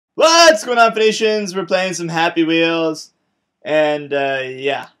What's going on, Phoenicians? We're playing some Happy Wheels. And,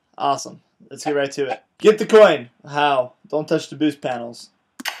 yeah. Awesome. Let's get right to it. Get the coin. How? Don't touch the boost panels.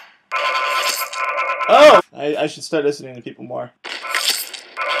 Oh! I should start listening to people more.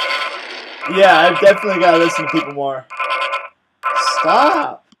 Yeah, I've definitely got to listen to people more.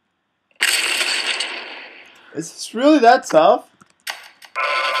 Stop! Is this really that tough?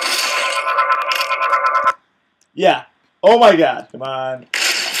 Yeah. Oh my god. Come on.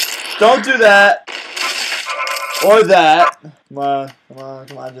 Don't do that. Or that. Come on. Come on.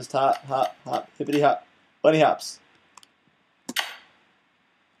 Come on. Just hop, hop, hop. Hippity hop. Bunny hops.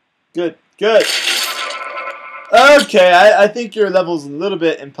 Good. Good. Okay. I think your level's a little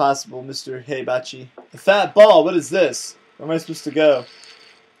bit impossible, Mr. Heibachi. The fat ball. What is this? Where am I supposed to go?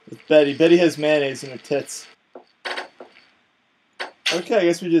 With Betty. Betty has mayonnaise in her tits. Okay. I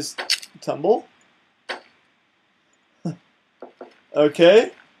guess we just tumble. Okay.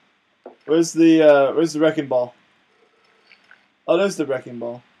 Where's the wrecking ball? Oh, there's the wrecking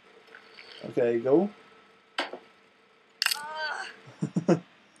ball. Okay, go.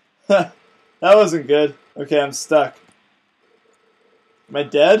 That wasn't good. Okay, I'm stuck. Am I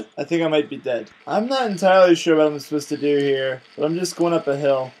dead? I think I might be dead. I'm not entirely sure what I'm supposed to do here, but I'm just going up a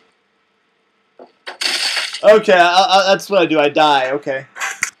hill. Okay, that's what I do. I die. Okay.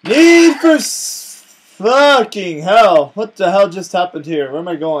 Need for fucking hell. What the hell just happened here? Where am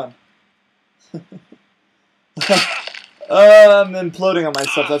I going? I'm imploding on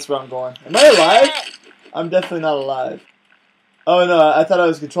myself. That's where I'm going. Am I alive? I'm definitely not alive. Oh no, I thought I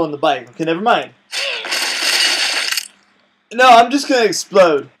was controlling the bike. Okay, never mind. No, I'm just gonna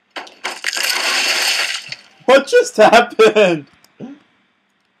explode. What just happened?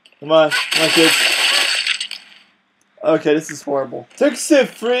 Come on, kids. Okay, this is horrible. Turkish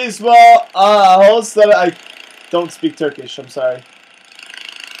freeze wall. Hold stutter. I don't speak Turkish. I'm sorry.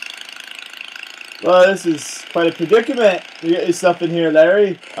 Well, this is quite a predicament. You get yourself in here,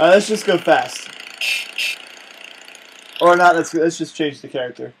 Larry. Alright, let's just go fast. Or not, let's just change the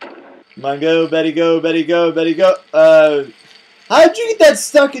character. Come on, go, Betty, go, Betty, go, Betty, go. How'd you get that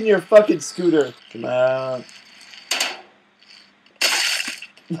stuck in your fucking scooter? Come on.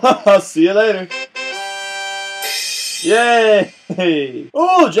 I'll see you later. Yay!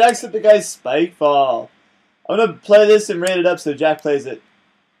 Oh, Jacksepticeye's Spike Fall. I'm gonna play this and rate it up so Jack plays it.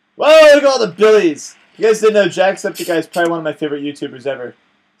 Whoa, look at all the billies! You guys didn't know Jacksepticeye is probably one of my favorite YouTubers ever.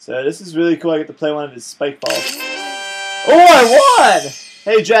 So this is really cool. I get to play one of his Spike Falls. Oh, I won!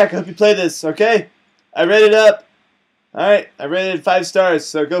 Hey Jack, I hope you play this, okay? I rated it up. Alright, I rated it 5 stars,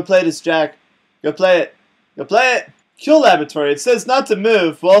 so go play this, Jack. Go play it. Go play it! Kill Laboratory. It says not to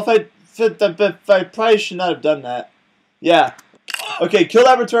move. Well, if I probably should not have done that. Yeah. Okay, Kill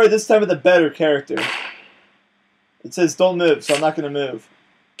Laboratory this time with a better character. It says don't move, so I'm not going to move.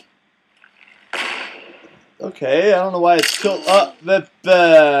 Okay, I don't know why it's killed.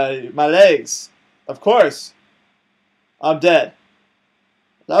 My legs. Of course. I'm dead.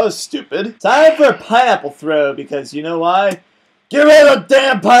 That was stupid. Time for a pineapple throw, because you know why? Get rid of the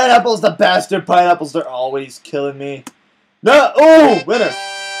damn pineapples, the bastard pineapples. They're always killing me. No! Oh! Winner!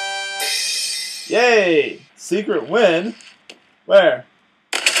 Yay! Secret win? Where?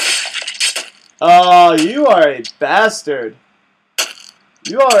 Oh, you are a bastard.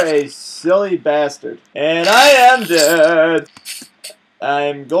 You are a silly bastard. And I am dead.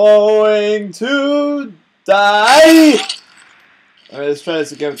 I'm going to die. Alright, let's try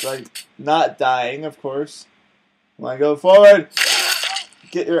this again. It's like not dying, of course. Come on, go forward.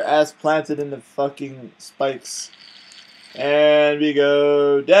 Get your ass planted in the fucking spikes. And we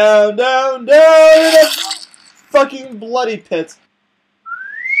go down, down, down in a fucking bloody pit.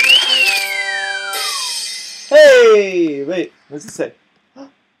 Hey! Wait, what's it say?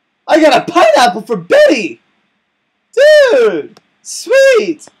 I got a pineapple for Betty! Dude!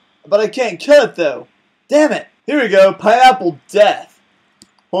 Sweet! But I can't kill it though. Damn it. Here we go. Pineapple death.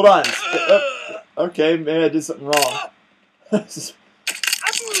 Hold on. Okay, maybe I did something wrong. I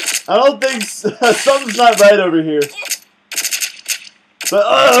don't think something's not right over here. But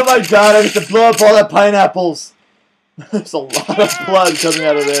oh my god, I get to blow up all the pineapples. There's a lot of blood coming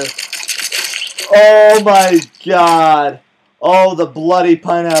out of there. Oh my god. Oh, the bloody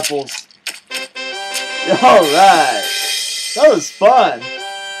pineapples. Alright. That was fun.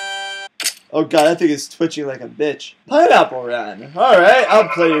 Oh god, that thing is twitching like a bitch. Pineapple run. Alright, I'll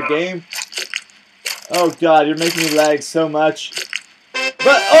play your game. Oh god, you're making me lag so much. But,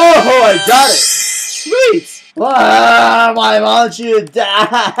 oh, I got it. Sweet. Why want you to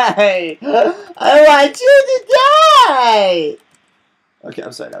die? I want you to die. Okay,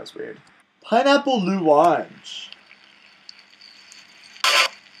 I'm sorry, that was weird. Pineapple Luange.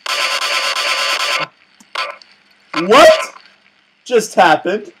 What just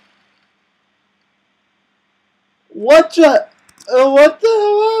happened? What the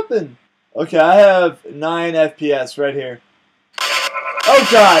hell happened? Okay, I have 9 FPS right here. Oh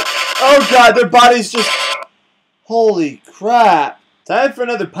god! Oh god, their bodies just... Holy crap. Time for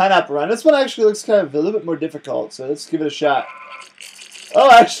another pineapple run. This one actually looks kind of a little bit more difficult, so let's give it a shot. Oh,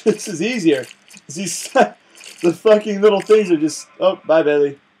 actually, this is easier. These the fucking little things are just... Oh, bye,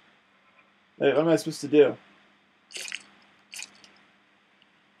 Bailey. Wait, what am I supposed to do?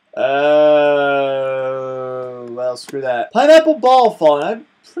 Well, screw that. Pineapple ball falling. I'm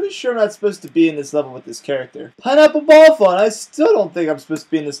pretty sure I'm not supposed to be in this level with this character. Pineapple ball falling. I still don't think I'm supposed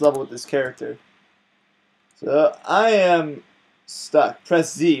to be in this level with this character. So, I am stuck.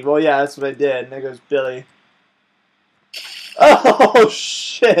 Press Z. Well, yeah, that's what I did. And there goes Billy. Oh,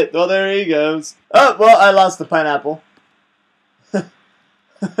 shit. Well, there he goes. Oh, well, I lost the pineapple.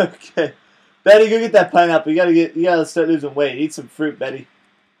 Okay. Betty, go get that pineapple. You gotta start losing weight. Eat some fruit, Betty.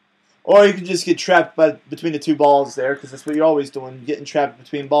 Or you can just get trapped between the 2 balls there, because that's what you're always doing, getting trapped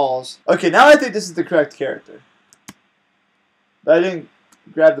between balls. Okay, now I think this is the correct character. But I didn't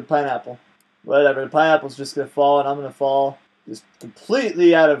grab the pineapple. Whatever, the pineapple's just gonna fall, and I'm gonna fall just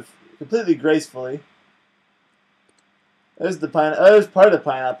completely gracefully. There's the there's part of the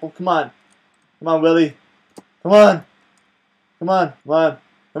pineapple. Come on. Come on, Willie. Come on. Come on. Come on.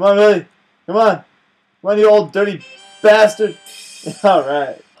 Come on, Willie. Come on. Come on, you old dirty bastard.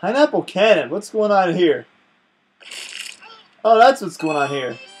 Alright. Pineapple cannon. What's going on here? Oh, that's what's going on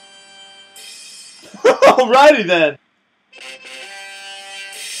here. Alrighty then.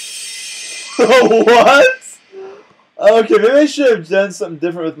 What? Okay, maybe I should have done something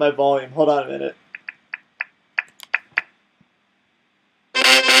different with my volume. Hold on a minute.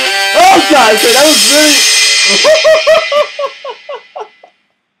 Oh god, okay, that was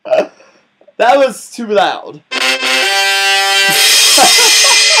really... That was too loud.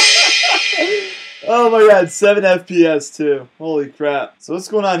 Oh my god, 7 FPS too. Holy crap. So what's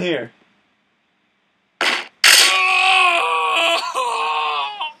going on here?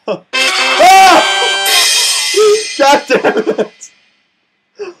 God damn it!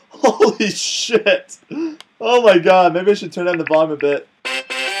 Holy shit! Oh my god, maybe I should turn down the volume a bit.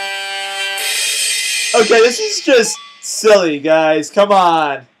 Okay, this is just silly, guys. Come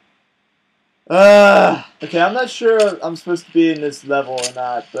on. Okay, I'm not sure I'm supposed to be in this level or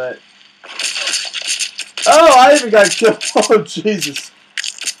not, but... Oh, I even got killed. Oh, Jesus.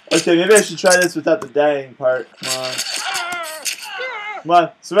 Okay, maybe I should try this without the dying part. Come on. Come on.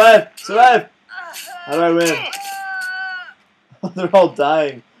 Survive! Survive! How do I win? They're all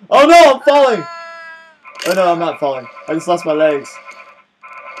dying. Oh no, I'm falling! Oh no, I'm not falling. I just lost my legs.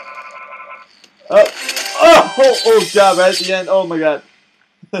 Oh god, right at the end. Oh my god.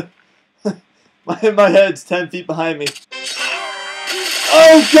 my head's 10 feet behind me.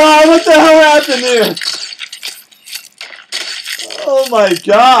 Oh god, what the hell happened here? Oh my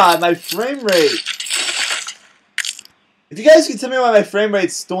god, my frame rate. If you guys can tell me why my frame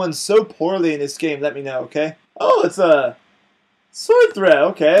rate's doing so poorly in this game, let me know, okay? Oh, it's a sword thread.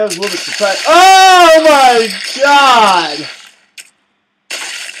 Okay, I was a little bit surprised. Oh my god!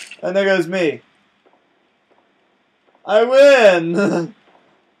 And there goes me. I win!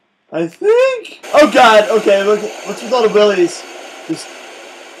 I think? Oh god, okay, look, what's with all the willies? Just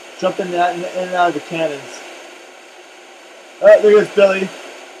jumping in and out of the cannons. Oh, there goes Billy.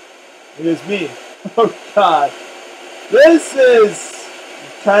 There goes me. Oh god. This is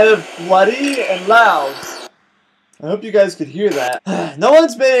kind of bloody and loud. I hope you guys could hear that. No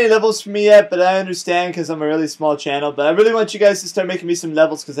one's made any levels for me yet, but I understand because I'm a really small channel. But I really want you guys to start making me some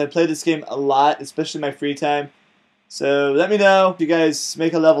levels because I play this game a lot, especially in my free time. So let me know if you guys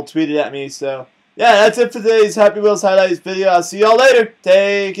make a level, tweet it at me. So yeah, that's it for today's Happy Wheels Highlights video. I'll see y'all later.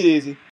 Take it easy.